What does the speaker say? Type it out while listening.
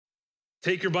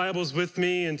Take your Bibles with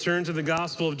me and turn to the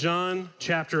Gospel of John,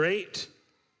 chapter 8.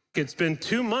 It's been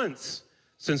 2 months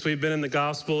since we've been in the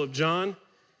Gospel of John,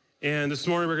 and this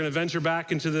morning we're going to venture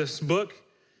back into this book.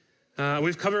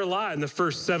 We've covered a lot in the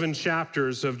first 7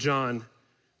 chapters of John.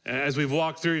 As we've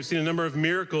walked through, you've seen a number of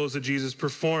miracles that Jesus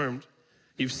performed.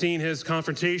 You've seen his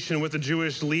confrontation with the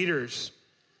Jewish leaders.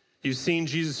 You've seen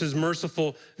Jesus'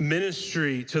 merciful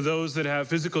ministry to those that have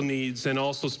physical needs and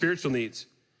also spiritual needs.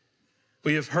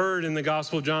 We have heard in the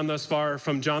Gospel of John thus far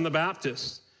from John the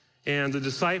Baptist and the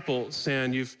disciples,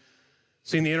 and you've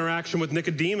seen the interaction with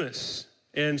Nicodemus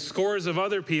and scores of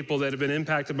other people that have been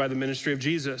impacted by the ministry of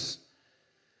Jesus.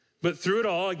 But through it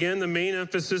all, again, the main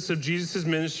emphasis of Jesus'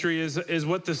 ministry is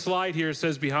what the slide here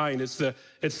says behind.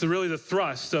 It's really the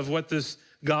thrust of what this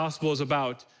gospel is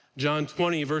about. John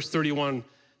 20, verse 31,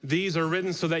 "These are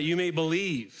written so that you may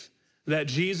believe that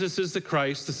Jesus is the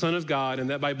Christ, the Son of God,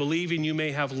 and that by believing you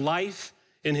may have life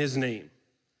in his name."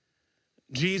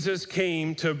 Jesus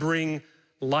came to bring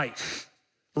life,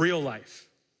 real life.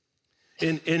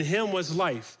 In him was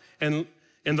life, and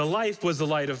the life was the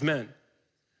light of men.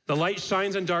 The light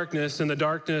shines in darkness, and the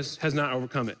darkness has not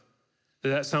overcome it.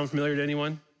 Does that sound familiar to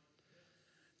anyone?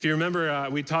 If you remember,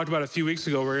 we talked about a few weeks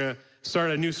ago, we're going to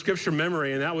start a new scripture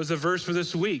memory, and that was a verse for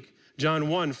this week, John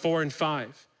 1, 4 and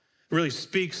 5. Really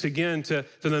speaks again to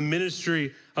the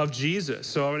ministry of Jesus.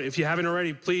 So if you haven't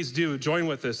already, please do join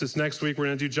with us. This next week, we're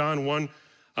going to do John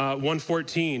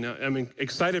 1:14. I'm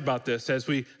excited about this.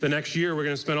 The next year, we're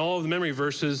going to spend all of the memory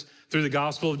verses through the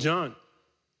Gospel of John.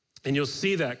 And you'll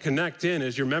see that connect in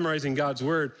as you're memorizing God's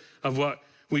word of what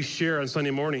we share on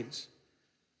Sunday mornings.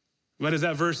 But as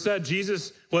that verse said,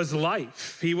 Jesus was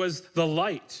life. He was the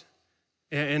light.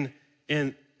 And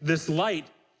this light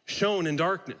shone in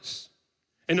darkness.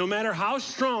 And no matter how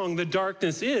strong the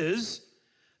darkness is,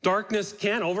 darkness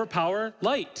can't overpower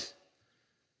light.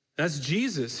 That's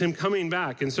Jesus, him coming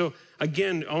back. And so,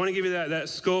 again, I want to give you that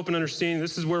scope and understanding.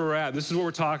 This is where we're at. This is what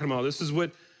we're talking about. This is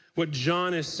what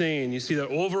John is saying. You see that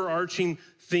overarching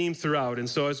theme throughout. And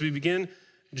so as we begin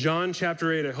John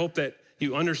chapter 8, I hope that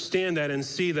you understand that and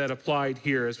see that applied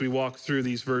here as we walk through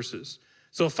these verses.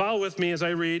 So follow with me as I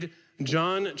read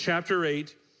John chapter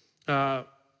 8,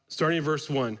 starting in verse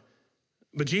 1.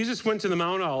 "But Jesus went to the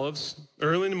Mount Olives.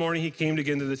 Early in the morning, he came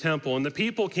again to the temple, and the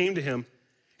people came to him,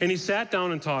 and he sat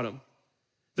down and taught them.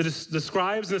 The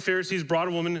scribes and the Pharisees brought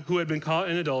a woman who had been caught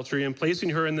in adultery, and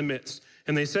placing her in the midst.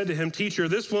 And they said to him, 'Teacher,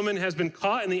 this woman has been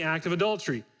caught in the act of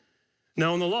adultery.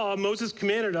 Now in the law, Moses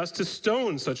commanded us to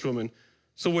stone such women.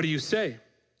 So what do you say?'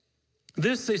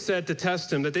 This they said to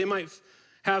test him, that they might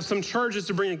have some charges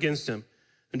to bring against him.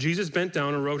 And Jesus bent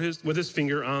down and wrote with his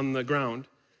finger on the ground.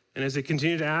 And as they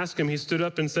continued to ask him, he stood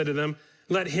up and said to them,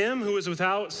 'Let him who is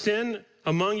without sin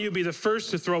among you be the first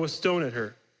to throw a stone at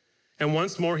her.' And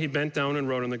once more he bent down and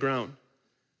wrote on the ground.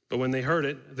 But when they heard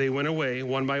it, they went away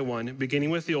one by one,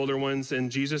 beginning with the older ones,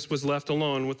 and Jesus was left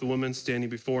alone with the woman standing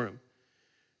before him.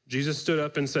 Jesus stood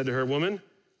up and said to her, 'Woman,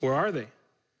 where are they?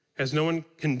 Has no one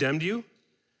condemned you?'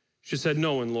 She said,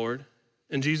 'No one, Lord.'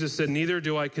 And Jesus said, 'Neither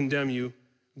do I condemn you.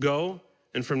 Go,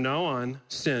 and from now on,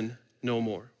 sin no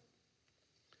more.'"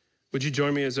 Would you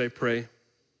join me as I pray?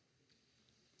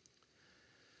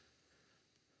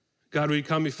 God, we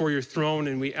come before your throne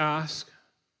and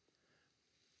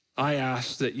I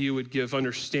ask that you would give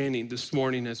understanding this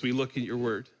morning as we look at your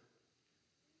word.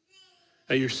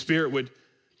 That your Spirit would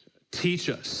teach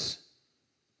us.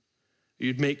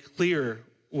 You'd make clear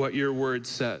what your word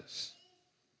says.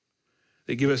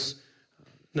 They give us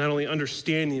not only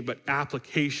understanding, but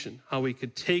application, how we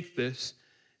could take this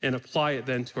and apply it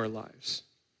then to our lives.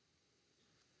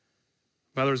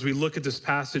 Father, as we look at this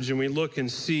passage and we look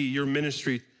and see your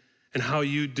ministry and how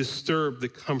you disturb the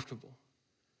comfortable,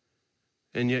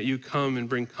 and yet you come and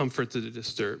bring comfort to the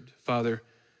disturbed. Father,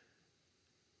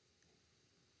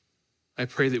 I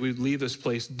pray that we'd leave this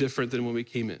place different than when we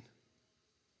came in.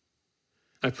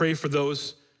 I pray for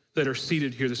those that are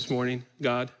seated here this morning,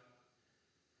 God,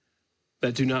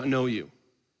 that do not know you,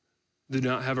 do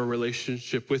not have a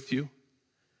relationship with you.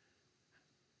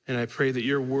 And I pray that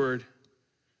your word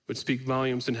would speak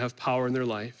volumes and have power in their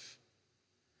life,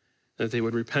 that they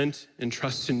would repent and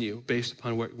trust in you based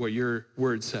upon what your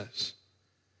word says.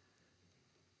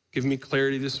 Give me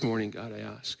clarity this morning, God, I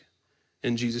ask.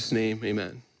 In Jesus' name,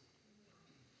 amen.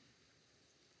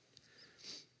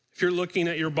 If you're looking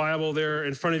at your Bible there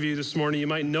in front of you this morning, you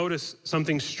might notice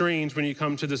something strange when you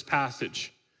come to this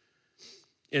passage.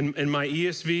 In my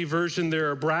ESV version,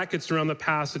 there are brackets around the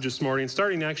passage this morning,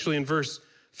 starting actually in verse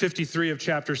 53 of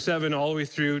chapter 7 all the way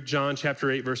through John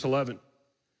chapter 8, verse 11.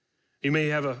 You may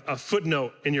have a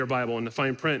footnote in your Bible in the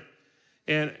fine print.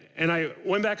 And I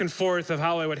went back and forth of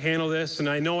how I would handle this, and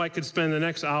I know I could spend the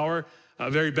next hour, a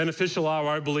very beneficial hour,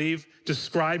 I believe,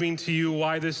 describing to you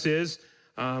why this is.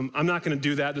 I'm not going to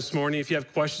do that this morning. If you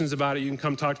have questions about it, you can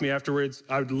come talk to me afterwards.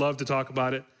 I would love to talk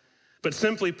about it. But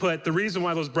simply put, the reason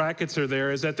why those brackets are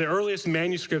there is that the earliest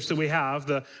manuscripts that we have,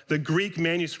 the Greek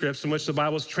manuscripts in which the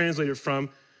Bible is translated from,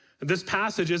 this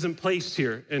passage isn't placed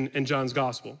here in John's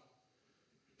gospel.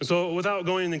 And so without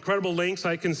going into incredible lengths,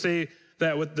 I can say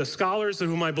that with the scholars of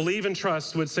whom I believe and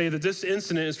trust would say that this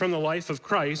incident is from the life of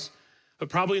Christ, but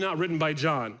probably not written by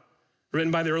John,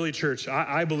 written by the early church.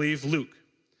 I believe Luke.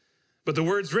 But the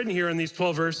words written here in these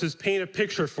 12 verses paint a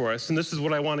picture for us, and this is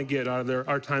what I want to get out of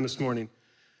our time this morning.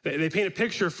 They paint a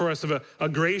picture for us of a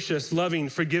gracious, loving,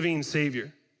 forgiving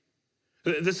Savior.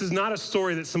 This is not a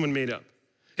story that someone made up.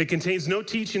 It contains no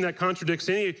teaching that contradicts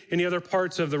any other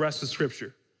parts of the rest of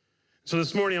Scripture. So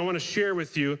this morning, I want to share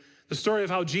with you the story of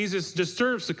how Jesus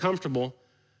disturbs the comfortable,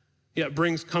 yet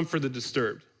brings comfort to the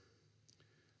disturbed.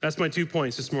 That's my 2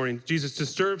 points this morning. Jesus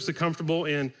disturbs the comfortable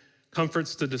and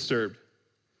comforts the disturbed.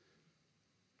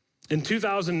 In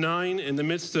 2009, in the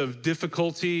midst of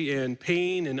difficulty and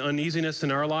pain and uneasiness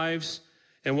in our lives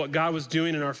and what God was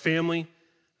doing in our family,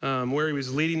 where he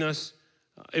was leading us,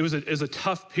 it was a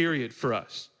tough period for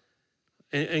us.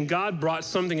 And God brought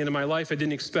something into my life I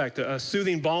didn't expect, a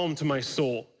soothing balm to my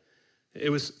soul. It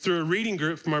was through a reading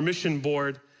group from our mission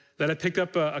board that I picked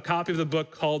up a copy of the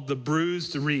book called The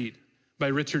Bruised Reed by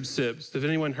Richard Sibbes. Have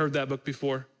anyone heard that book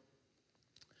before?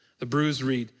 The Bruised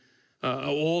Reed, an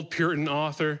old Puritan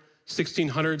author,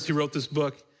 1600s, he wrote this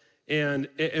book, and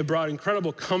it brought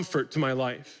incredible comfort to my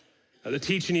life. The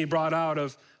teaching he brought out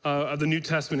of the New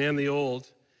Testament and the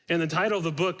Old. And the title of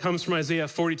the book comes from Isaiah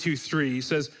 42:3. He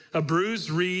says, "A bruised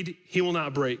reed he will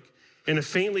not break, and a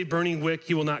faintly burning wick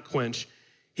he will not quench.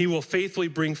 He will faithfully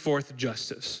bring forth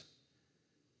justice."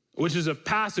 Which is a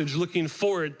passage looking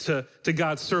forward to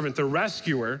God's servant, the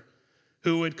rescuer,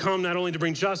 who would come not only to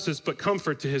bring justice, but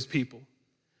comfort to his people.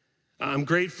 I'm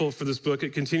grateful for this book.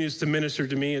 It continues to minister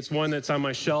to me. It's one that's on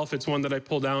my shelf. It's one that I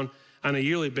pull down on a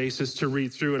yearly basis to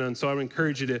read through it. And so I would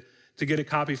encourage you to get a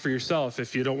copy for yourself.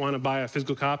 If you don't want to buy a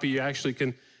physical copy, you actually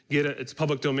can get it. It's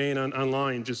public domain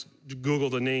online. Just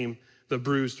Google the name, The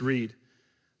Bruised Reed.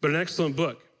 But an excellent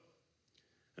book.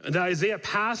 The Isaiah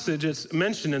passage is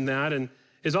mentioned in that and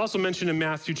is also mentioned in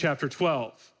Matthew chapter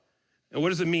 12. And what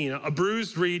does it mean? A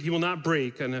bruised reed he will not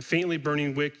break, and a faintly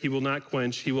burning wick he will not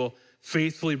quench. He will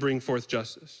faithfully bring forth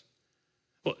justice.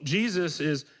 Well, Jesus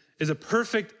is a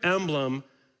perfect emblem,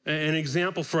 an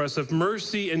example for us of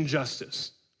mercy and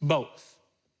justice, both.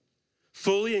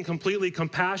 Fully and completely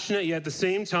compassionate, yet at the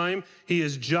same time, he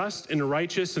is just and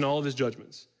righteous in all of his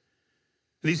judgments.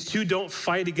 These two don't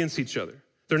fight against each other.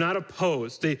 They're not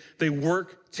opposed. They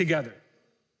work together.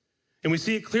 And we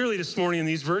see it clearly this morning in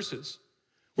these verses,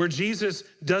 where Jesus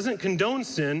doesn't condone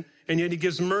sin, and yet he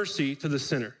gives mercy to the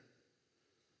sinner.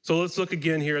 So let's look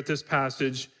again here at this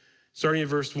passage, starting in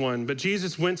verse 1. But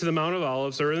Jesus went to the Mount of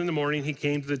Olives. Early in the morning, he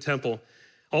came to the temple.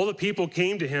 All the people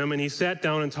came to him, and he sat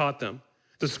down and taught them.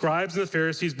 The scribes and the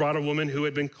Pharisees brought a woman who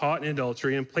had been caught in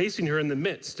adultery and placing her in the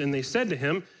midst. And they said to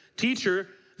him, "Teacher,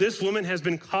 this woman has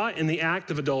been caught in the act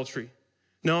of adultery.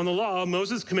 Now in the law,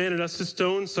 Moses commanded us to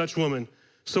stone such woman.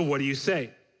 So what do you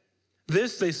say?"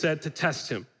 This they said to test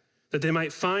him, that they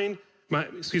might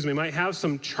have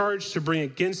some charge to bring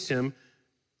against him.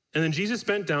 And then Jesus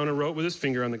bent down and wrote with his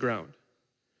finger on the ground.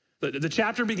 The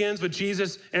chapter begins with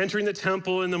Jesus entering the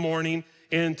temple in the morning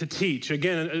and to teach.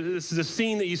 Again, this is a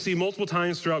scene that you see multiple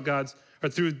times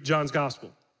through John's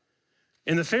gospel.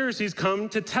 And the Pharisees come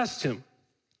to test him,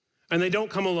 and they don't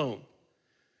come alone.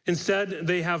 Instead,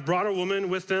 they have brought a woman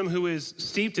with them who is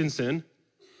steeped in sin,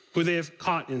 who they have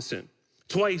caught in sin.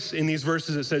 Twice in these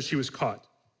verses it says she was caught.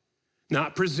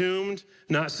 Not presumed,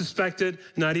 not suspected,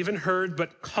 not even heard,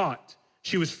 but caught.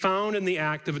 She was found in the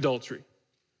act of adultery.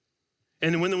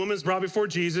 And when the woman is brought before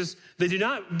Jesus, they do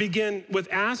not begin with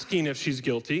asking if she's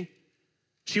guilty.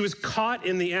 She was caught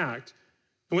in the act.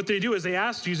 And what they do is they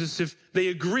ask Jesus if they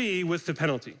agree with the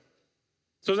penalty.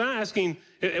 So they're not asking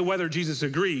whether Jesus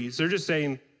agrees. They're just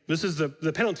saying, this is the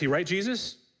penalty, right,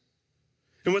 Jesus?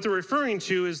 And what they're referring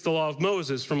to is the law of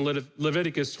Moses from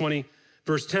Leviticus 20,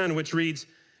 verse 10, which reads,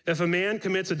 "If a man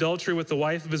commits adultery with the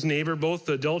wife of his neighbor, both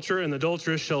the adulterer and the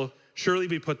adulteress shall surely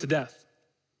be put to death."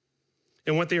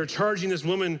 And what they are charging this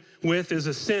woman with is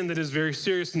a sin that is very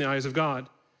serious in the eyes of God.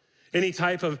 Any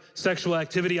type of sexual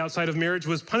activity outside of marriage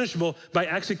was punishable by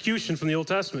execution from the Old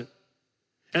Testament.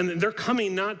 And they're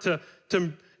coming not to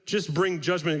just bring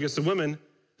judgment against the women.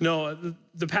 No,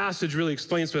 the passage really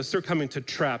explains to us they're coming to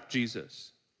trap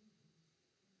Jesus.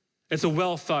 It's a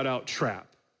well thought out trap.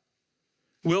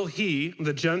 Will he,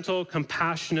 the gentle,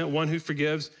 compassionate one who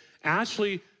forgives,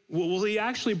 will he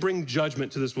actually bring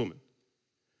judgment to this woman?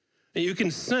 And you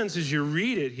can sense as you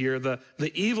read it here the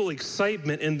evil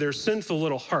excitement in their sinful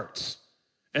little hearts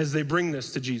as they bring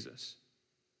this to Jesus.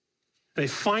 They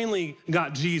finally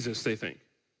got Jesus, they think.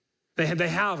 They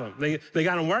have him. They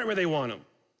got him right where they want him.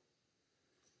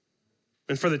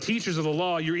 And for the teachers of the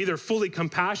law, you're either fully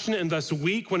compassionate and thus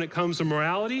weak when it comes to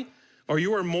morality, or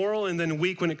you are moral and then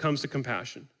weak when it comes to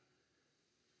compassion.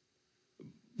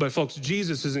 But folks,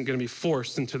 Jesus isn't going to be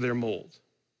forced into their mold.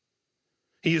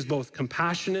 He is both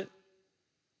compassionate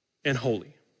and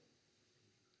holy.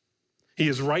 He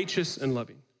is righteous and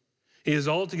loving. He is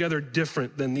altogether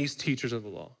different than these teachers of the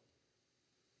law.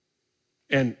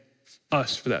 And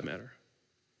us, for that matter.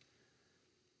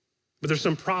 But there's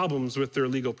some problems with their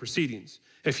legal proceedings.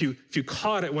 If you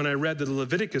caught it when I read the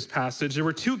Leviticus passage, there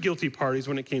were two guilty parties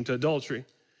when it came to adultery.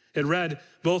 It read,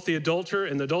 both the adulterer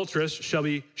and the adulteress shall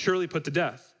be surely put to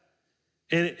death.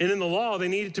 And in the law, they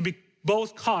needed to be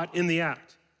both caught in the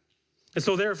act. And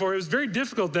so therefore, it was very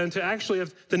difficult then to actually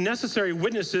have the necessary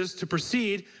witnesses to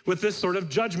proceed with this sort of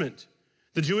judgment.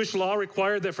 The Jewish law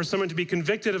required that for someone to be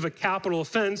convicted of a capital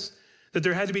offense, that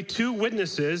there had to be two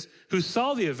witnesses who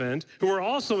saw the event, who were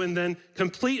also in then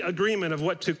complete agreement of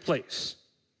what took place.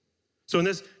 So in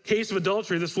this case of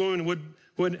adultery, this woman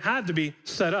would have to be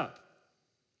set up.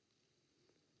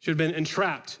 She would have been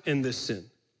entrapped in this sin.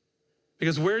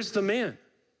 Because where's the man?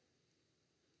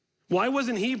 Why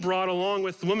wasn't he brought along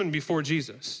with the woman before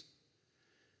Jesus?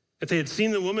 If they had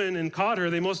seen the woman and caught her,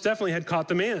 they most definitely had caught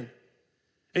the man.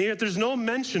 And yet there's no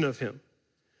mention of him.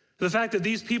 The fact that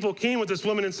these people came with this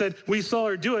woman and said, we saw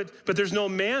her do it, but there's no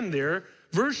man there,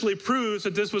 virtually proves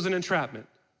that this was an entrapment.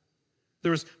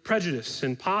 There was prejudice,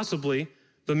 and possibly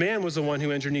the man was the one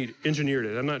who engineered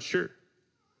it. I'm not sure.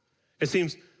 It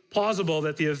seems plausible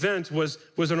that the event was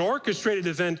an orchestrated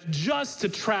event just to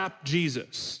trap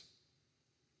Jesus.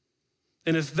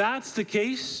 And if that's the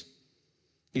case,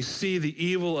 you see the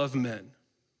evil of men.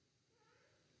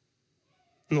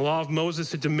 In the law of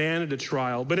Moses, it demanded a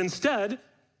trial, but instead,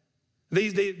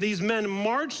 these men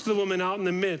marched the woman out in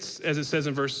the midst, as it says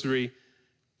in verse 3,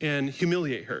 and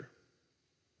humiliate her.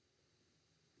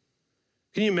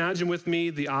 Can you imagine with me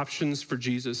the options for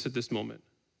Jesus at this moment?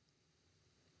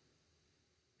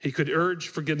 He could urge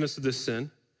forgiveness of this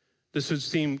sin. This would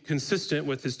seem consistent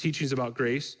with his teachings about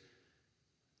grace,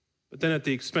 but then at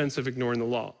the expense of ignoring the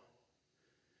law.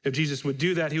 If Jesus would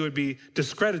do that, he would be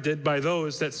discredited by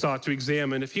those that sought to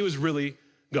examine if he was really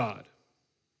God.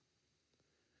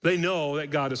 They know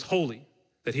that God is holy,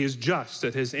 that he is just,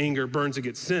 that his anger burns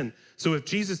against sin. So if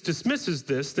Jesus dismisses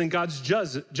this, then God's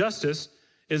justice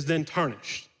is then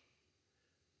tarnished.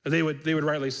 They would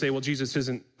rightly say, well, Jesus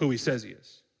isn't who he says he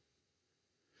is.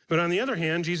 But on the other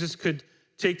hand, Jesus could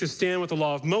take the stand with the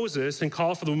law of Moses and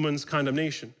call for the woman's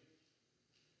condemnation.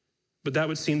 But that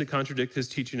would seem to contradict his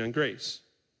teaching on grace.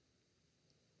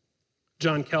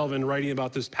 John Calvin, writing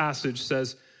about this passage,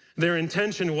 says, their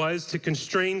intention was to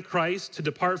constrain Christ to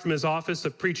depart from his office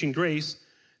of preaching grace,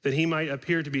 that he might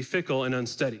appear to be fickle and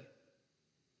unsteady.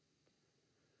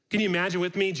 Can you imagine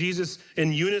with me Jesus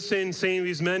in unison saying to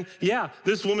these men, yeah,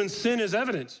 this woman's sin is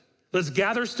evident. Let's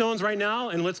gather stones right now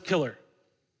and let's kill her.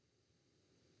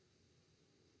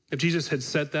 If Jesus had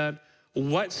said that,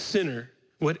 what sinner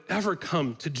would ever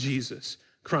come to Jesus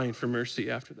crying for mercy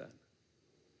after that?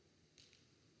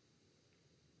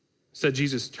 Instead,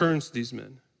 Jesus turns to these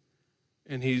men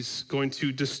and he's going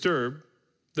to disturb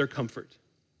their comfort.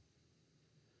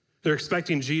 They're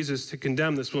expecting Jesus to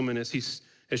condemn this woman as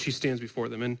she stands before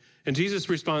them. And Jesus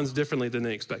responds differently than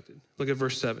they expected. Look at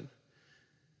verse 7.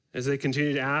 As they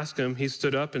continued to ask him, he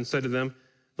stood up and said to them,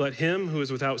 let him who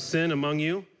is without sin among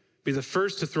you be the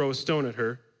first to throw a stone at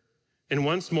her. And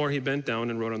once more he bent down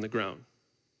and wrote on the ground.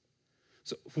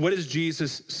 So what is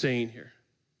Jesus saying here?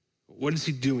 What is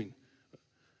he doing?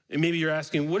 And maybe you're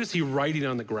asking, what is he writing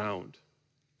on the ground?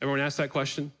 Everyone ask that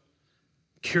question?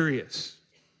 Curious.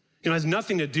 It has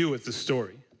nothing to do with the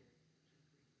story.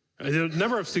 There are a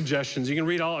number of suggestions. You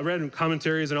can I read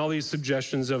commentaries and all these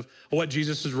suggestions of what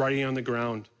Jesus is writing on the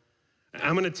ground.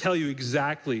 I'm going to tell you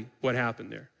exactly what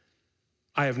happened there.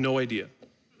 I have no idea.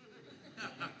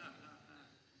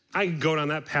 I could go down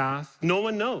that path. No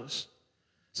one knows.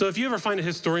 So if you ever find a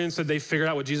historian said they figured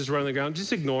out what Jesus wrote on the ground,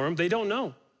 just ignore them. They don't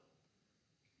know.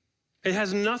 It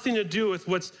has nothing to do with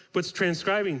what's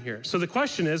transcribing here. So the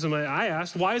question is, and I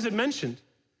asked, why is it mentioned?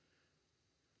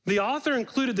 The author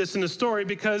included this in the story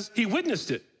because he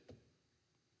witnessed it.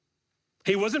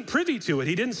 He wasn't privy to it.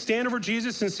 He didn't stand over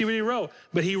Jesus and see what he wrote,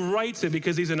 but he writes it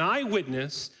because he's an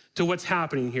eyewitness to what's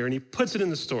happening here, and he puts it in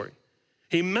the story.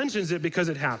 He mentions it because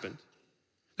it happened.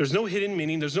 There's no hidden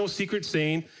meaning. There's no secret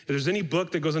saying. If there's any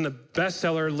book that goes on the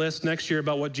bestseller list next year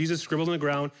about what Jesus scribbled on the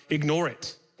ground, ignore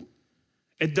it.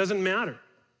 It doesn't matter.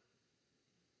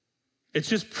 It's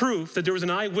just proof that there was an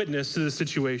eyewitness to the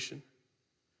situation.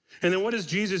 And then what does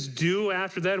Jesus do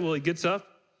after that? Well, he gets up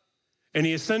and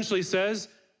he essentially says,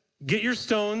 get your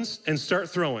stones and start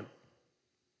throwing.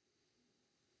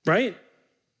 Right?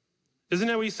 Isn't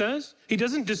that what he says? He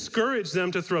doesn't discourage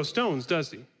them to throw stones,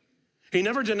 does he? He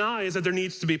never denies that there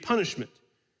needs to be punishment.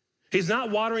 He's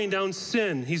not watering down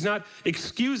sin. He's not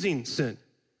excusing sin.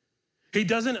 He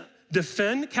doesn't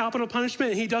defend capital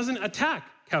punishment. He doesn't attack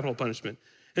capital punishment.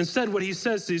 Instead, what he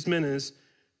says to these men is,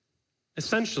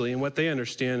 essentially, and what they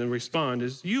understand and respond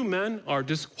is, you men are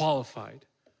disqualified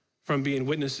from being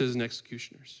witnesses and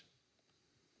executioners.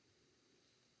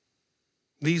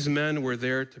 These men were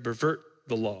there to pervert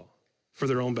the law for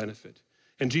their own benefit.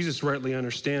 And Jesus rightly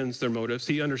understands their motives.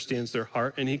 He understands their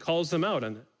heart, and he calls them out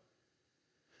on it.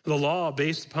 The law,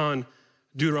 based upon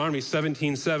Deuteronomy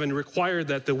 17:7, required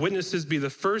that the witnesses be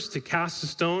the first to cast the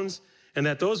stones, and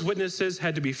that those witnesses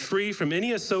had to be free from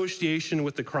any association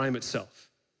with the crime itself.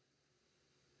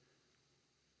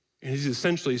 And he's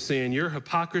essentially saying your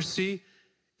hypocrisy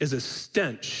is a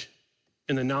stench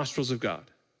in the nostrils of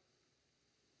God.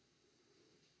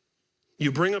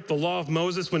 You bring up the law of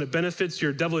Moses when it benefits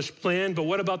your devilish plan, but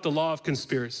what about the law of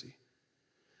conspiracy?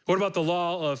 What about the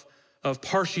law of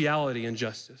partiality and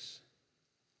justice?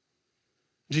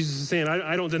 Jesus is saying,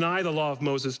 I don't deny the law of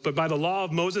Moses, but by the law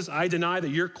of Moses, I deny that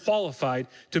you're qualified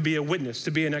to be a witness,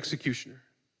 to be an executioner.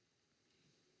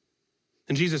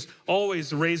 And Jesus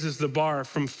always raises the bar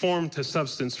from form to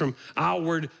substance, from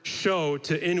outward show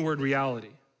to inward reality,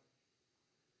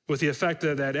 with the effect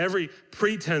that every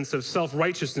pretense of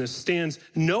self-righteousness stands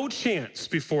no chance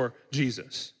before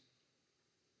Jesus.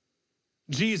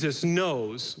 Jesus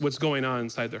knows what's going on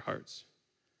inside their hearts.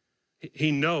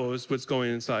 He knows what's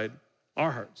going inside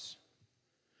our hearts.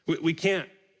 We can't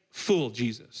fool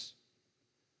Jesus.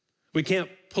 We can't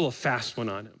pull a fast one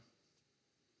on him.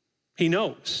 He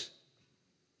knows.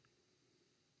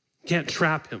 Can't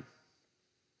trap him.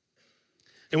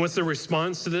 And what's the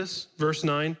response to this? Verse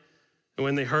 9. And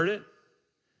when they heard it,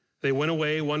 they went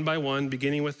away one by one,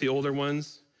 beginning with the older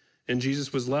ones, and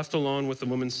Jesus was left alone with the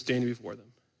woman standing before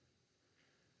them.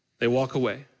 They walk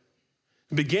away,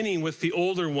 beginning with the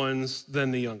older ones,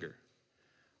 then the younger.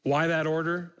 Why that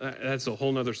order? That's a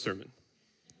whole nother sermon.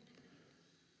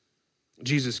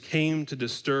 Jesus came to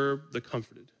disturb the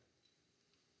comforted.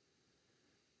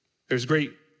 There's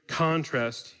great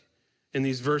contrast in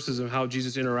these verses of how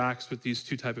Jesus interacts with these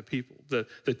two types of people,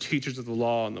 the teachers of the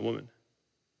law and the woman.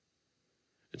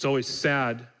 It's always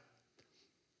sad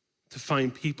to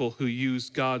find people who use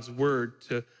God's word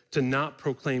to not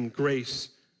proclaim grace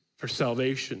for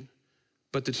salvation,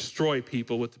 but to destroy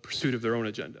people with the pursuit of their own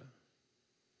agenda.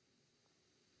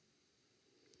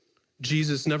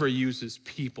 Jesus never uses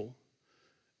people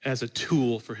as a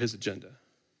tool for his agenda.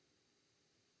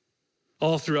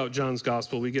 All throughout John's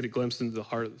gospel, we get a glimpse into the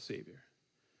heart of the Savior.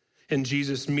 In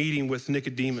Jesus' meeting with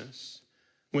Nicodemus,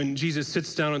 when Jesus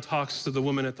sits down and talks to the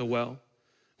woman at the well,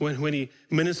 when he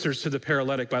ministers to the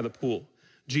paralytic by the pool,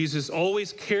 Jesus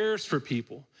always cares for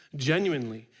people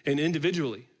genuinely and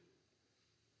individually.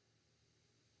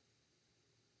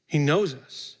 He knows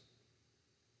us.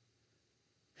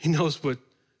 He knows what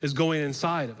is going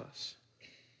inside of us.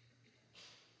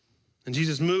 And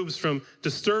Jesus moves from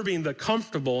disturbing the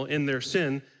comfortable in their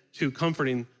sin to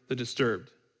comforting the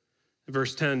disturbed. In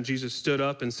verse 10, Jesus stood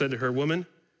up and said to her, "Woman,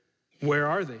 where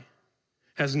are they?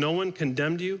 Has no one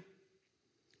condemned you?"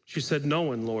 She said, "No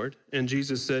one, Lord." And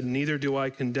Jesus said, "Neither do I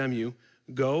condemn you.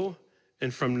 Go,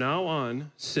 and from now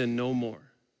on, sin no more."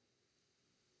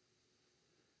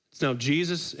 It's now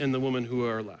Jesus and the woman who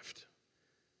are left.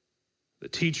 The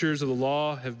teachers of the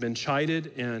law have been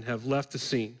chided and have left the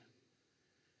scene.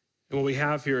 And what we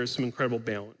have here is some incredible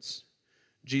balance.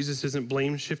 Jesus isn't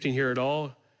blame shifting here at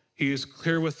all. He is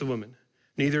clear with the woman.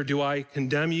 "Neither do I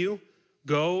condemn you.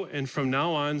 Go, and from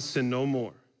now on, sin no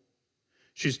more."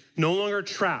 She's no longer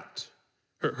trapped.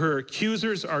 Her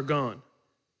accusers are gone.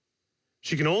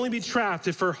 She can only be trapped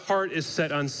if her heart is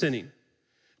set on sinning.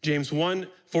 James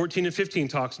 1:14-15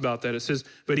 talks about that. It says,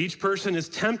 "But each person is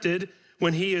tempted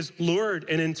when he is lured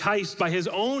and enticed by his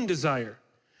own desire.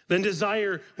 Then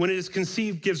desire, when it is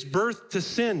conceived, gives birth to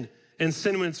sin, and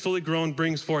sin, when it's fully grown,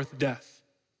 brings forth death."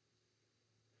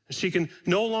 She can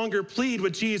no longer plead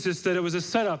with Jesus that it was a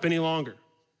setup any longer.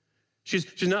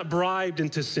 She's not bribed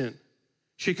into sin.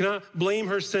 She cannot blame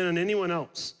her sin on anyone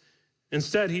else.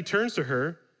 Instead, he turns to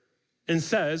her and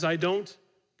says, "I don't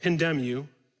condemn you,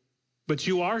 but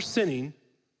you are sinning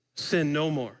sin no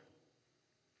more.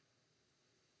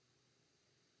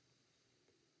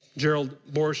 Gerald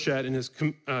Borchardt, in his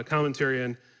commentary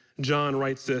on John,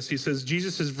 writes this. He says,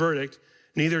 Jesus' verdict,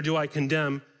 neither do I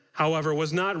condemn, however,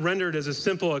 was not rendered as a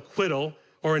simple acquittal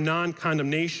or a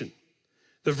non-condemnation.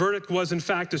 The verdict was, in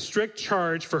fact, a strict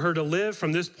charge for her to live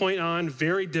from this point on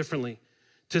very differently,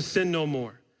 to sin no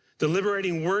more. The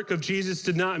liberating work of Jesus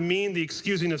did not mean the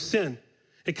excusing of sin.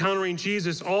 Encountering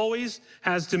Jesus always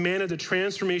has demanded the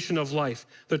transformation of life,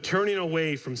 the turning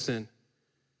away from sin.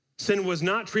 Sin was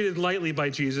not treated lightly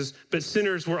by Jesus, but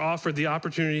sinners were offered the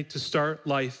opportunity to start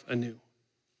life anew.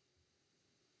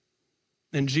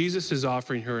 And Jesus is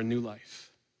offering her a new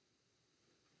life.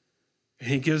 And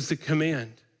he gives the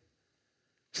command,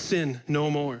 sin no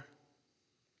more.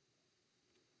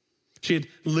 She had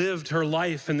lived her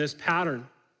life in this pattern.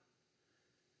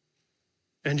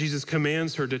 And Jesus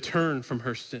commands her to turn from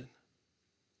her sin.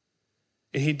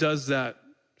 And he does that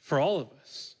for all of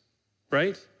us,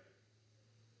 right?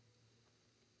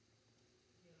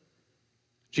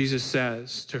 Jesus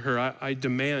says to her, I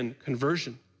demand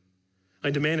conversion.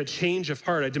 I demand a change of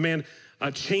heart. I demand a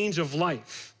change of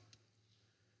life.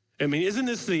 I mean, isn't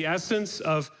this the essence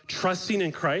of trusting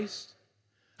in Christ?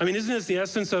 I mean, isn't this the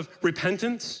essence of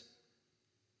repentance?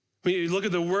 I mean, you look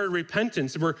at the word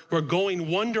repentance. We're going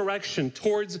one direction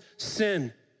towards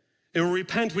sin. And when we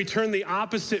repent, we turn the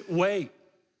opposite way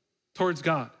towards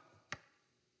God.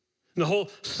 And the whole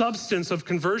substance of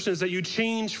conversion is that you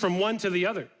change from one to the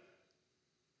other.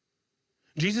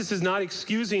 Jesus is not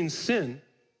excusing sin.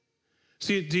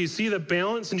 See, do you see the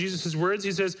balance in Jesus' words?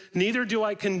 He says, neither do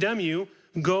I condemn you.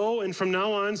 Go, and from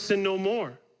now on, sin no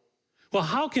more. Well,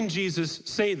 how can Jesus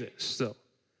say this, though?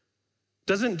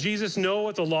 Doesn't Jesus know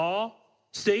what the law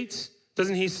states?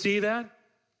 Doesn't he see that?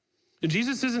 And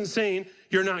Jesus isn't saying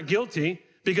you're not guilty,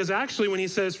 because actually when he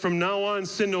says from now on,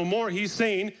 sin no more, he's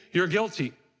saying you're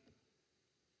guilty.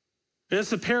 And that's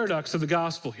the paradox of the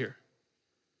gospel here.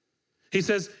 He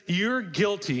says, you're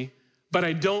guilty, but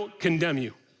I don't condemn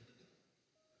you.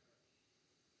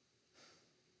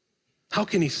 How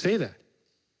can he say that?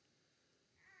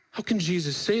 How can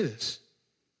Jesus say this?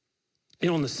 You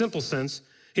know, in the simple sense,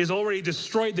 he has already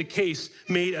destroyed the case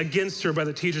made against her by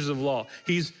the teachers of law.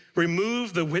 He's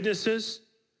removed the witnesses.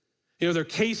 You know, their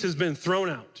case has been thrown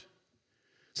out.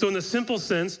 So in the simple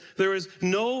sense, there is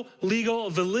no legal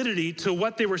validity to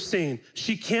what they were saying.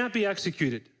 She can't be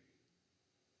executed.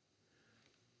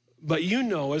 But you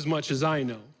know as much as I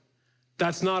know,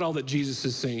 that's not all that Jesus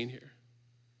is saying here.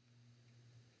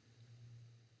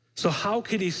 So how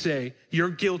could he say, you're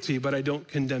guilty, but I don't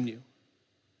condemn you?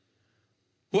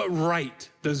 What right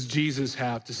does Jesus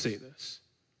have to say this?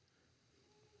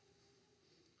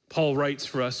 Paul writes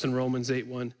for us in Romans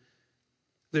 8:1,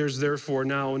 there's therefore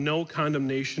now no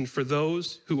condemnation for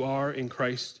those who are in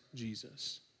Christ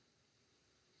Jesus.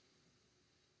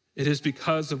 It is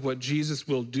because of what Jesus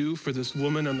will do for this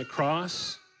woman on the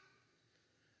cross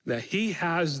that he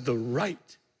has the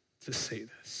right to say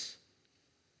this.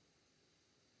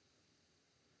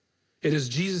 It is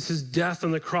Jesus' death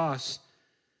on the cross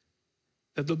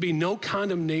that there'll be no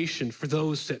condemnation for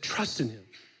those that trust in him.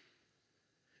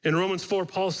 In Romans 4,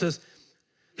 Paul says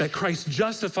that Christ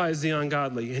justifies the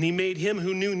ungodly, and he made him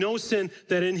who knew no sin,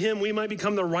 that in him we might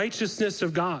become the righteousness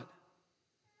of God.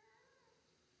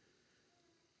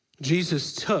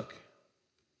 Jesus took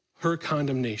her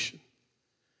condemnation.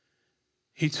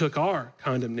 He took our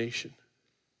condemnation.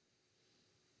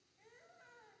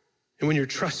 And when you're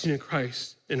trusting in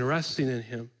Christ and resting in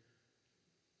him,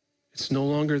 it's no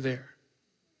longer there.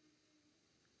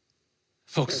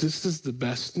 Folks, this is the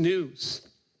best news,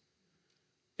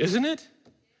 isn't it?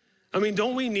 I mean,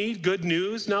 don't we need good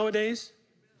news nowadays?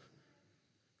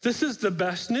 This is the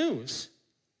best news.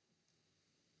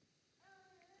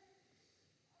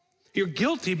 You're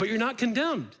guilty, but you're not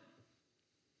condemned.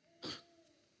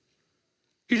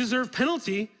 You deserve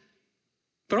penalty,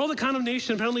 but all the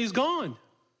condemnation and penalty is gone.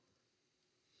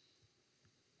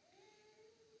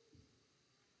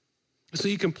 So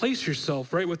you can place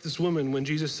yourself right with this woman when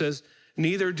Jesus says,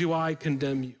 neither do I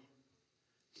condemn you.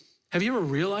 Have you ever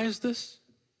realized this?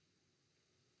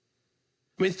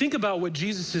 I mean, think about what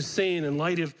Jesus is saying in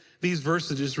light of these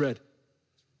verses just read.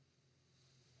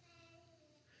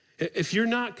 If you're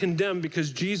not condemned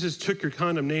because Jesus took your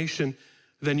condemnation,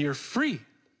 then you're free.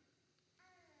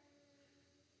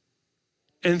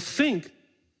 And think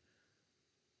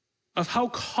of how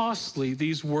costly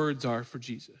these words are for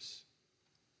Jesus.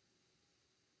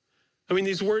 I mean,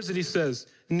 these words that he says,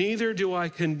 neither do I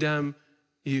condemn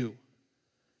you.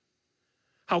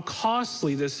 How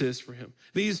costly this is for him.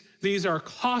 These are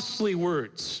costly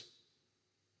words.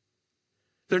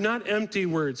 They're not empty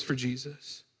words for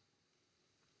Jesus.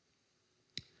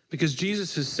 Because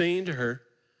Jesus is saying to her,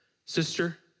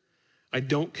 sister, I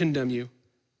don't condemn you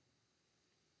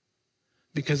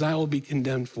because I will be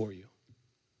condemned for you.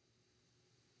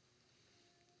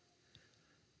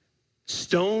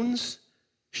 Stones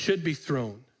should be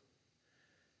thrown,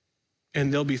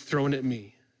 and they'll be thrown at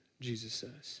me, Jesus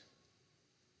says.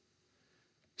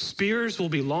 Spears will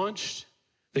be launched,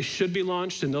 they should be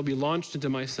launched, and they'll be launched into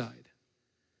my side.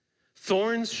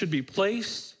 Thorns should be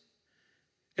placed,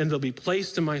 and they'll be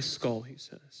placed in my skull, he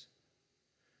says.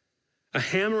 A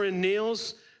hammer and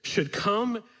nails should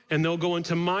come, and they'll go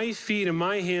into my feet and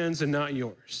my hands and not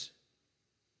yours.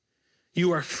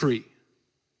 You are free.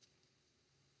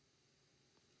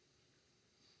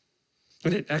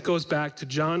 And it echoes back to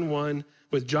John 1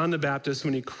 with John the Baptist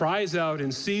when he cries out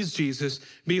and sees Jesus,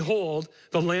 behold,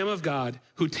 the Lamb of God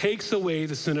who takes away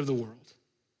the sin of the world.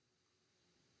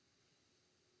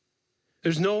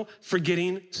 There's no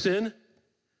forgetting sin.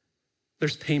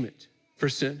 There's payment for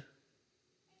sin.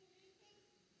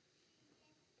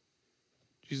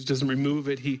 Jesus doesn't remove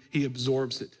it, he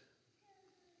absorbs it.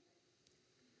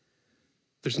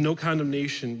 There's no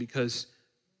condemnation because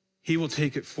he will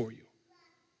take it for you.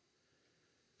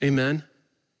 Amen?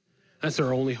 That's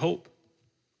our only hope.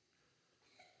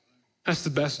 That's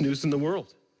the best news in the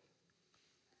world.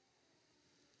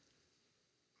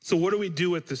 So what do we do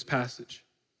with this passage?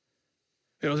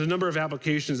 There's a number of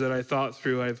applications that I thought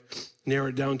through. I've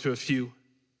narrowed down to a few.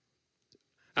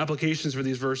 Applications for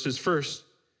these verses. First,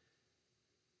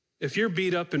 if you're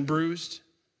beat up and bruised,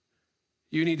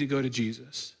 you need to go to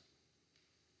Jesus.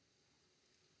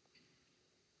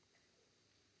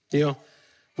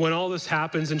 When all this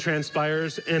happens and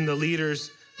transpires and the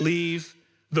leaders leave,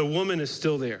 the woman is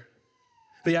still there.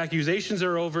 The accusations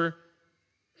are over,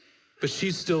 but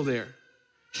she's still there.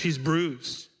 She's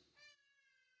bruised.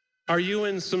 Are you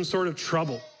in some sort of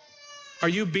trouble? Are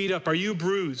you beat up? Are you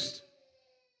bruised?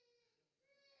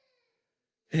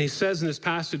 And he says in this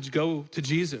passage, go to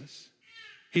Jesus.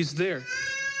 He's there.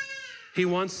 He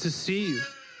wants to see you.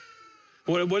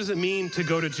 What does it mean to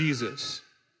go to Jesus?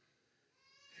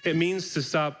 It means to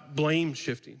stop blame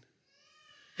shifting.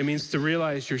 It means to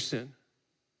realize your sin.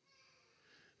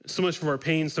 So much of our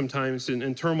pain sometimes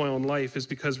and turmoil in life is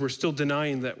because we're still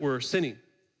denying that we're sinning.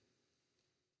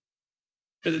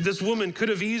 This woman could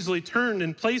have easily turned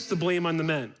and placed the blame on the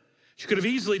men. She could have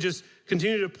easily just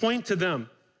continued to point to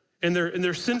them and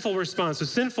their sinful response, the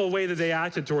sinful way that they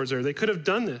acted towards her. They could have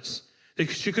done this.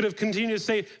 She could have continued to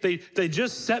say, they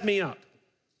just set me up.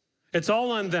 It's all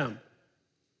on them.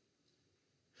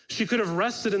 She could have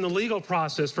rested in the legal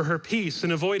process for her peace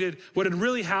and avoided what had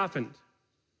really happened.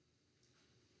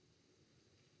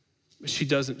 But she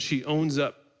doesn't. She owns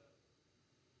up.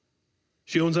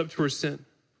 She owns up to her sin.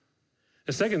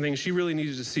 The second thing, she really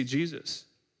needed to see Jesus.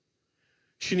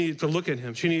 She needed to look at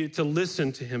him. She needed to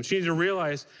listen to him. She needed to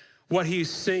realize what he's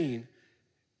saying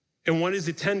and what is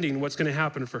attending, what's going to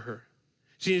happen for her.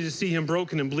 She needed to see him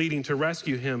broken and bleeding to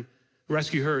rescue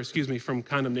her from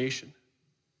condemnation.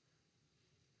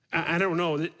 I don't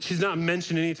know. She's not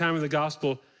mentioned any time in the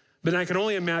gospel, but I can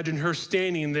only imagine her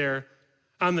standing there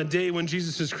on the day when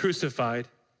Jesus is crucified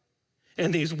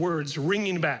and these words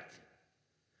ringing back.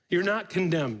 You're not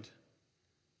condemned,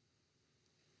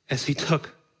 as he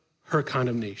took her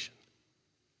condemnation.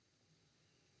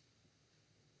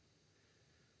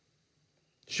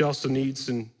 She also needs,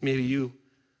 and maybe you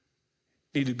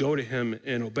need to go to him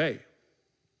and obey.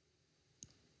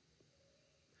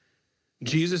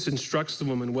 Jesus instructs the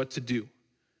woman what to do.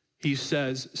 He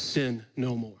says, sin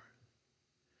no more.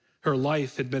 Her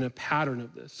life had been a pattern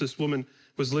of this. This woman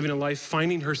was living a life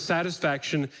finding her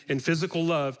satisfaction in physical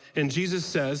love, and Jesus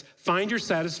says, find your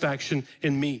satisfaction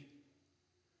in me.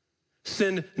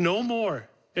 Sin no more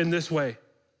in this way.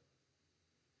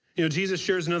 Jesus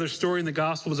shares another story in the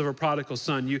Gospels of a prodigal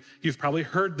son. You've probably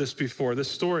heard this before, this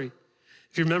story.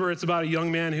 If you remember, it's about a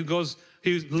young man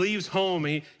he leaves home.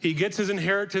 He gets his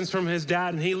inheritance from his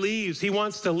dad, and he leaves. He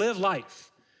wants to live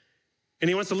life, and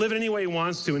he wants to live it any way he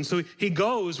wants to. And so he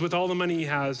goes with all the money he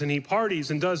has, and he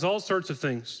parties and does all sorts of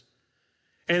things.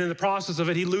 And in the process of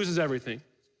it, he loses everything.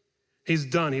 He's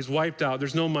done. He's wiped out.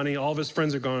 There's no money. All of his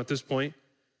friends are gone at this point.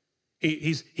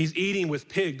 He's eating with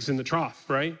pigs in the trough,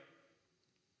 right?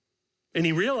 And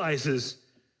he realizes,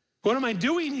 what am I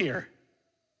doing here?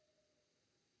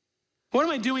 What am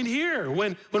I doing here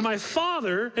when my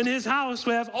father and his house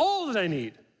would have all that I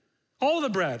need, all the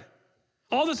bread,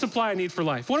 all the supply I need for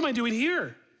life? What am I doing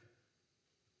here?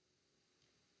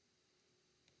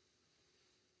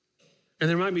 And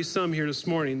there might be some here this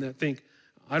morning that think,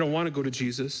 I don't want to go to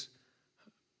Jesus.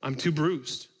 I'm too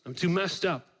bruised. I'm too messed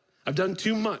up. I've done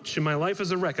too much, and my life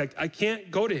is a wreck. I can't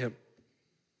go to him.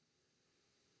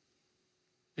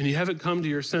 And you haven't come to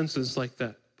your senses like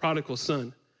that prodigal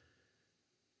son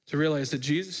to realize that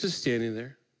Jesus is standing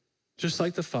there, just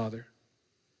like the Father,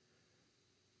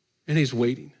 and he's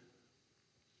waiting.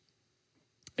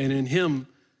 And in him,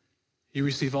 you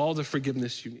receive all the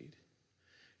forgiveness you need.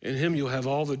 In him, you'll have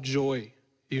all the joy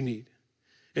you need.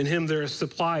 In him, there is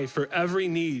supply for every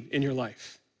need in your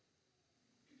life.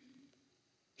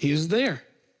 He is there.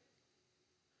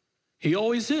 He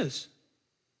always is.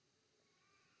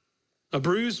 A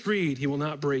bruised reed he will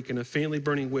not break, and a faintly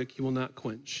burning wick he will not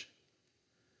quench.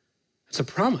 It's a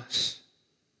promise.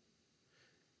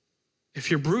 If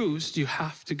you're bruised, you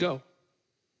have to go.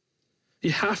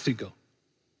 You have to go.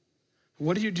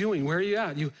 What are you doing? Where are you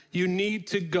at? You need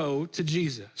to go to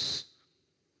Jesus.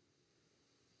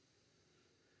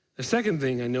 The second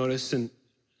thing I noticed in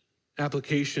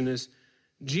application is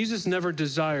Jesus never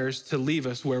desires to leave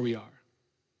us where we are.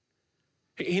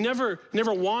 He never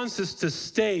wants us to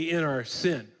stay in our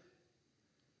sin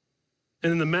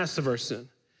and in the mess of our sin.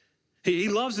 He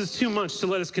loves us too much to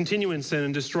let us continue in sin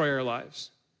and destroy our lives.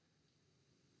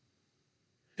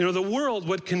 You know, the world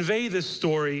would convey this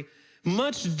story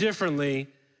much differently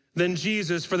than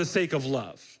Jesus for the sake of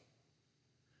love,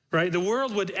 right? The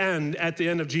world would end at the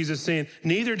end of Jesus saying,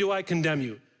 neither do I condemn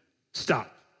you.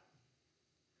 Stop.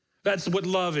 That's what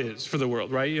love is for the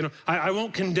world, right? You know, I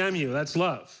won't condemn you. That's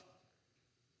love.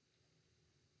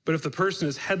 But if the person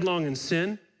is headlong in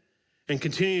sin and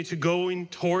continue to going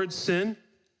towards sin,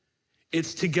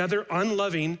 it's together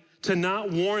unloving to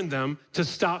not warn them to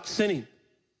stop sinning.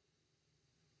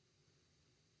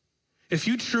 If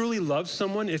you truly love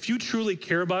someone, if you truly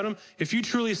care about them, if you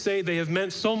truly say they have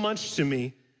meant so much to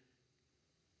me,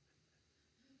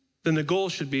 then the goal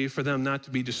should be for them not to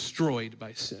be destroyed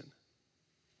by sin.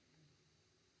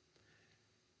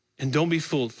 And don't be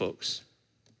fooled, folks.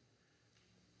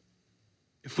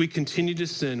 If we continue to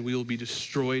sin, we will be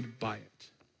destroyed by it.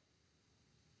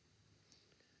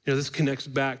 You know, this connects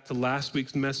back to last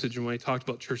week's message when I talked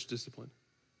about church discipline.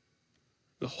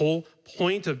 The whole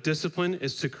point of discipline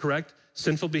is to correct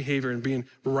sinful behavior and be in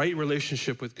right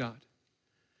relationship with God.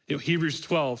 You know, Hebrews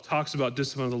 12 talks about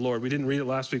discipline of the Lord. We didn't read it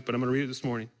last week, but I'm going to read it this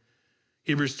morning.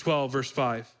 Hebrews 12, verse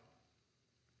 5.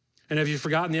 And have you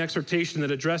forgotten the exhortation that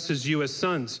addresses you as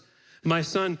sons? My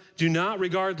son, do not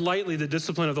regard lightly the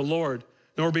discipline of the Lord,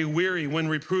 nor be weary when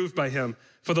reproved by him.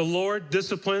 For the Lord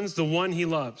disciplines the one he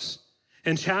loves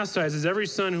and chastises every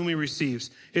son whom he receives.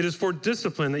 It is for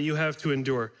discipline that you have to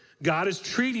endure. God is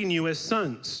treating you as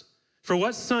sons. For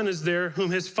what son is there whom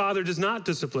his father does not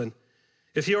discipline?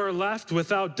 If you are left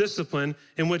without discipline,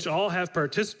 in which all have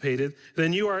participated,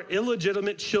 then you are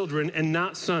illegitimate children and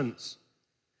not sons.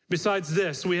 Besides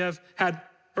this, we have had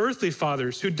earthly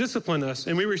fathers who disciplined us,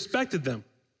 and we respected them.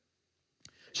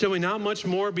 Shall we not much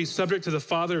more be subject to the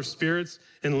Father of spirits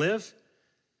and live?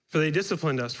 For they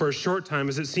disciplined us for a short time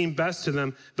as it seemed best to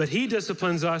them, but he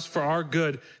disciplines us for our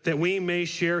good, that we may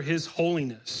share his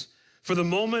holiness. For the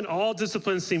moment, all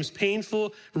discipline seems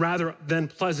painful rather than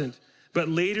pleasant, but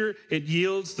later it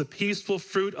yields the peaceful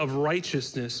fruit of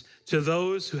righteousness to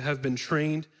those who have been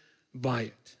trained by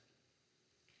it.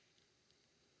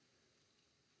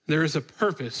 There is a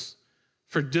purpose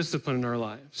for discipline in our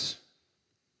lives.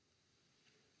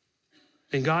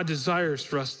 And God desires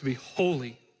for us to be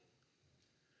holy.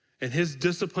 And his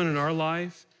discipline in our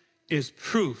life is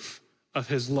proof of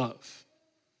his love.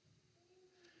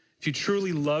 If you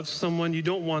truly love someone, you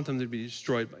don't want them to be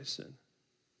destroyed by sin.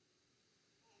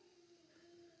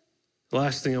 The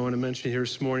last thing I want to mention here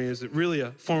this morning is really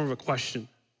a form of a question.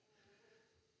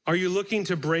 Are you looking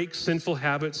to break sinful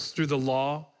habits through the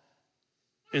law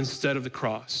instead of the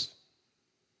cross?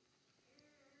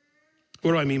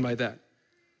 What do I mean by that?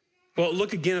 Well,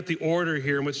 look again at the order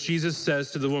here in which Jesus says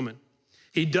to the woman.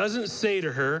 He doesn't say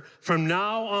to her, from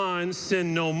now on,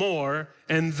 sin no more,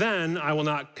 and then I will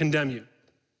not condemn you.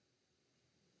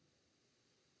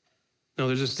 No,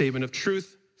 there's a statement of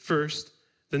truth first,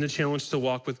 then the challenge to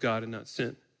walk with God and not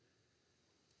sin.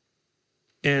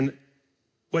 And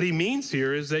what he means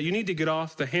here is that you need to get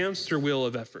off the hamster wheel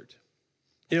of effort.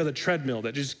 You know, the treadmill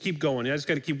that just keep going. I just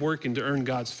got to keep working to earn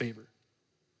God's favor.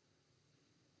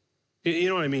 You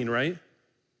know what I mean, right?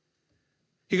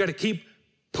 You got to keep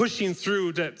pushing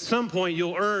through to at some point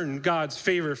you'll earn God's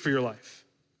favor for your life.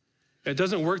 It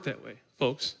doesn't work that way,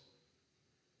 folks.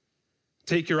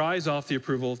 Take your eyes off the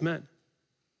approval of men.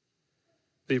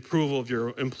 The approval of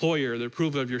your employer, the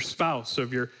approval of your spouse,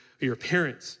 of your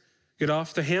parents. Get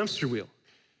off the hamster wheel.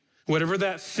 Whatever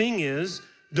that thing is,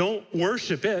 don't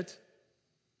worship it.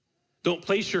 Don't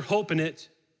place your hope in it.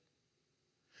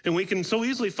 And we can so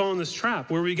easily fall in this trap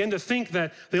where we begin to think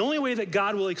that the only way that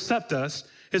God will accept us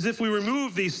is if we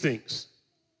remove these things.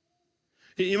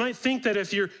 You might think that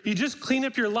if you just clean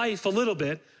up your life a little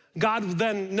bit, God will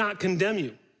then not condemn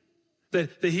you, that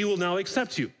he will now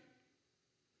accept you.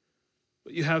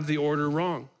 But you have the order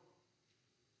wrong.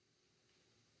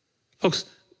 Folks,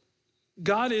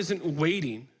 God isn't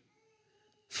waiting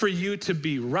for you to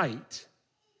be right.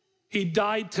 He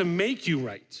died to make you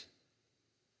right.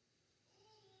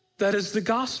 That is the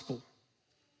gospel.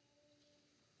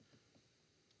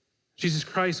 Jesus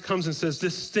Christ comes and says,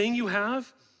 this thing you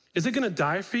have, is it going to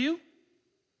die for you?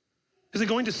 Is it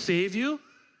going to save you?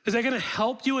 Is that going to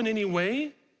help you in any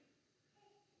way?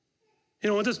 You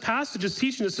know, what this passage is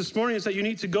teaching us this morning is that you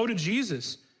need to go to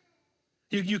Jesus.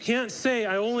 You can't say,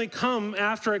 I only come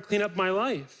after I clean up my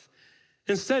life.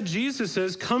 Instead, Jesus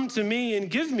says, come to me and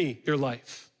give me your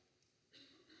life.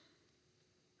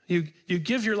 You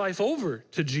give your life over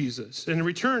to Jesus, and in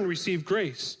return, receive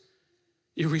grace.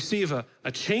 You receive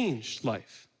a changed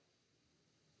life.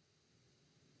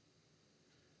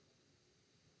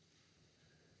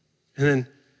 And then,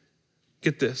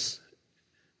 get this,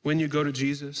 when you go to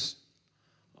Jesus,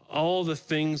 all the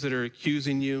things that are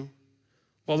accusing you,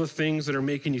 all the things that are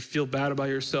making you feel bad about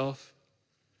yourself,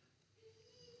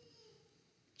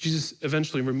 Jesus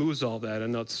eventually removes all that,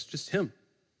 and now it's just him.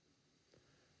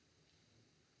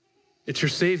 It's your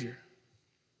Savior.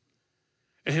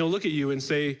 And he'll look at you and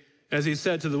say, as he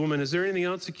said to the woman, is there anything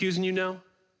else accusing you now?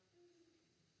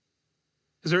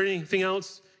 Is there anything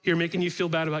else here making you feel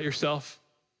bad about yourself?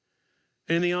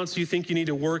 Anything else you think you need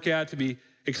to work at to be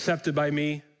accepted by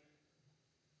me? And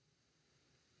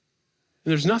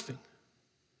there's nothing.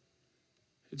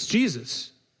 It's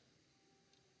Jesus.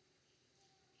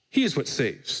 He is what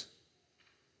saves.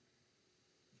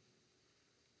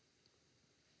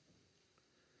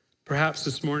 Perhaps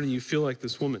this morning you feel like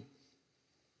this woman.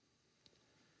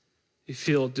 You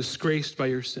feel disgraced by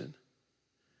your sin.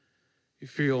 You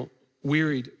feel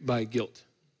wearied by guilt.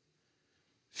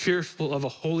 Fearful of a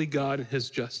holy God and his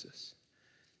justice.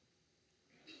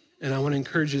 And I want to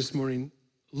encourage you this morning,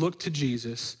 look to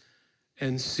Jesus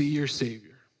and see your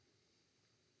Savior.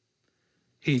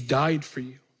 He died for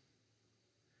you.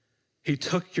 He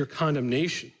took your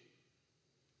condemnation.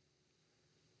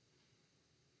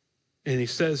 And he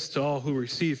says to all who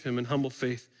receive him in humble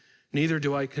faith, neither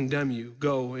do I condemn you.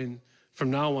 Go, and from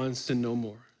now on sin no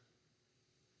more.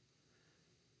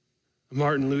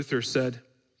 Martin Luther said,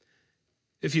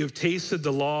 if you have tasted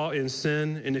the law in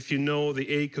sin, and if you know the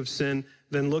ache of sin,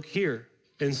 then look here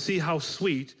and see how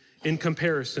sweet, in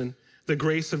comparison, the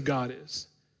grace of God is.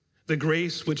 The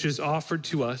grace which is offered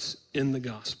to us in the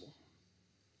gospel.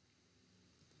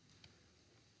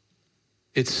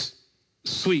 It's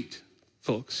sweet,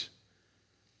 folks.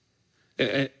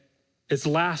 It's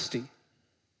lasting.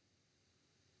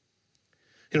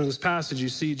 You know, in this passage, you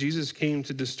see Jesus came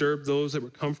to disturb those that were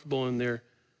comfortable in their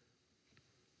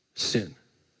sin.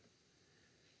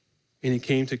 And he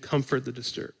came to comfort the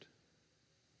disturbed.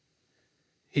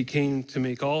 He came to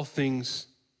make all things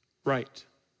right,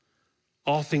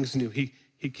 all things new. He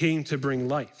came to bring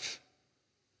life.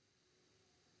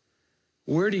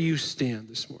 Where do you stand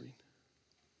this morning?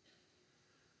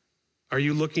 Are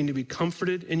you looking to be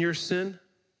comforted in your sin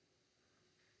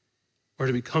or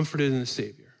to be comforted in the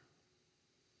Savior?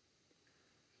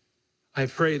 I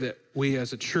pray that we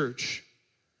as a church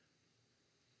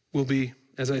will be,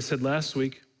 as I said last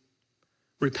week,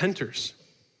 repenters.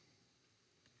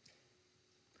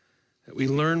 That we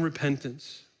learn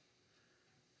repentance.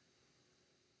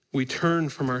 We turn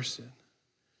from our sin.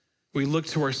 We look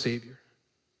to our Savior.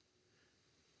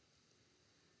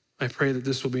 I pray that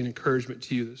this will be an encouragement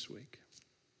to you this week.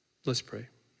 Let's pray.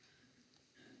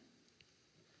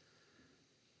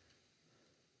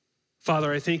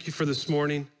 Father, I thank you for this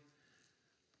morning.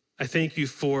 I thank you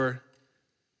for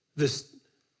this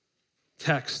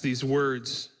text, these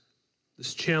words,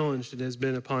 this challenge that has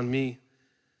been upon me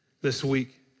this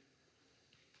week.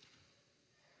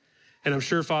 And I'm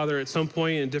sure, Father, at some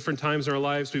point in different times in our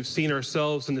lives, we've seen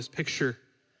ourselves in this picture,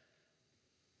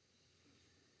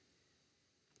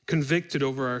 convicted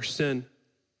over our sin,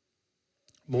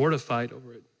 mortified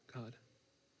over it, God.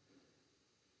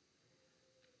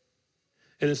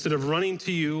 And instead of running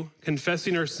to you,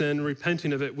 confessing our sin,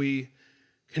 repenting of it, we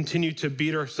continue to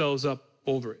beat ourselves up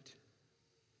over it.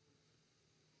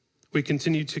 We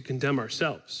continue to condemn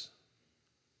ourselves.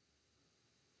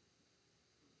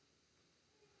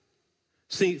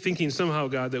 Thinking somehow,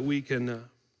 God, that we can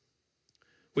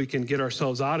get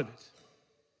ourselves out of it.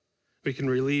 We can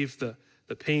relieve the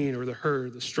pain or the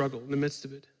hurt, the struggle in the midst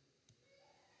of it.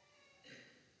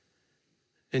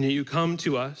 And yet you come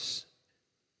to us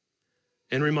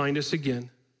and remind us again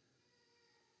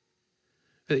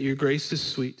that your grace is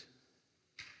sweet,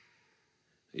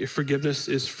 that your forgiveness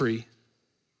is free.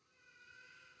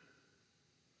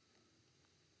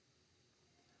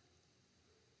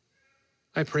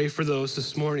 I pray for those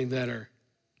this morning that are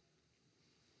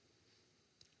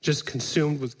just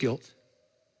consumed with guilt.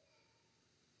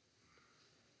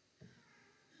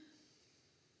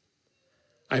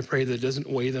 I pray that it doesn't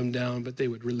weigh them down, but they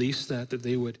would release that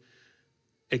they would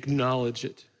acknowledge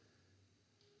it,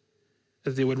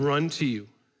 that they would run to you.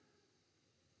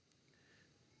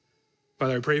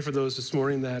 Father, I pray for those this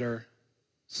morning that are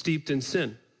steeped in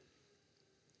sin,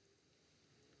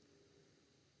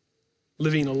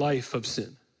 living a life of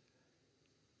sin,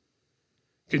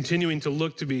 continuing to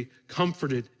look to be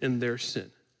comforted in their sin.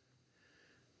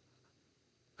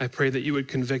 I pray that you would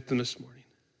convict them this morning.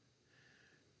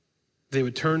 They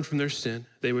would turn from their sin,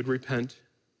 they would repent,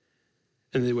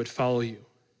 and they would follow you.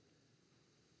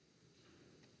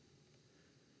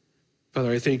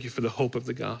 Father, I thank you for the hope of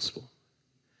the gospel,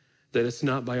 that it's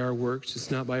not by our works, it's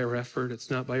not by our effort,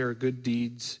 it's not by our good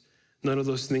deeds. None of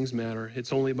those things matter.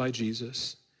 It's only by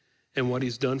Jesus and what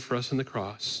he's done for us on the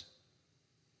cross.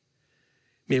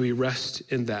 May we rest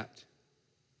in that.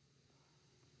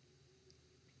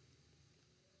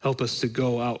 Help us to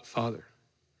go out, Father,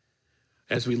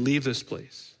 as we leave this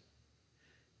place.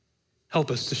 Help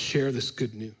us to share this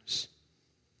good news.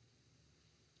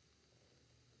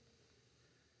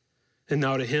 And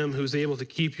now to him who's able to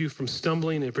keep you from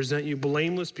stumbling and present you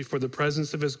blameless before the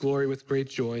presence of his glory with great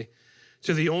joy,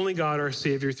 to the only God, our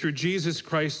Savior, through Jesus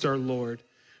Christ our Lord,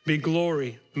 be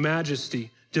glory,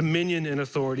 majesty, dominion, and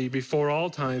authority before all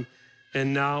time,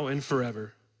 and now and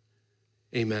forever.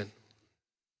 Amen.